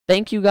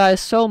Thank you guys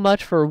so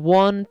much for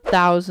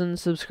 1,000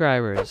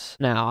 subscribers.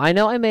 Now, I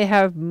know I may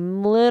have a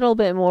little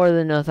bit more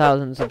than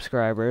 1,000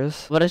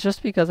 subscribers, but it's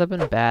just because I've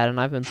been bad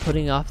and I've been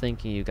putting off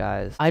thanking you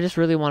guys. I just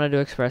really wanted to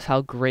express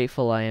how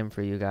grateful I am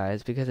for you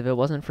guys, because if it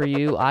wasn't for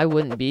you, I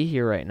wouldn't be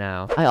here right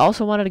now. I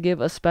also wanted to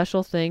give a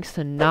special thanks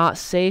to Not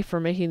Safe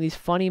for making these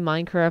funny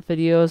Minecraft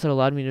videos that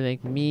allowed me to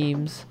make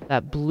memes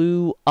that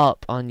blew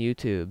up on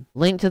YouTube.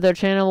 Link to their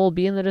channel will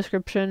be in the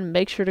description.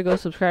 Make sure to go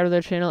subscribe to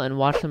their channel and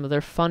watch some of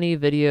their funny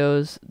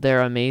videos.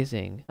 They're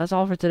amazing. That's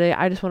all for today.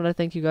 I just wanted to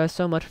thank you guys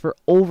so much for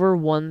over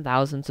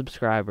 1,000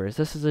 subscribers.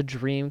 This is a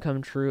dream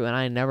come true, and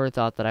I never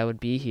thought that I would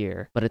be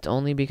here, but it's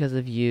only because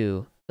of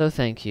you. So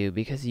thank you,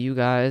 because you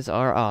guys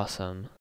are awesome.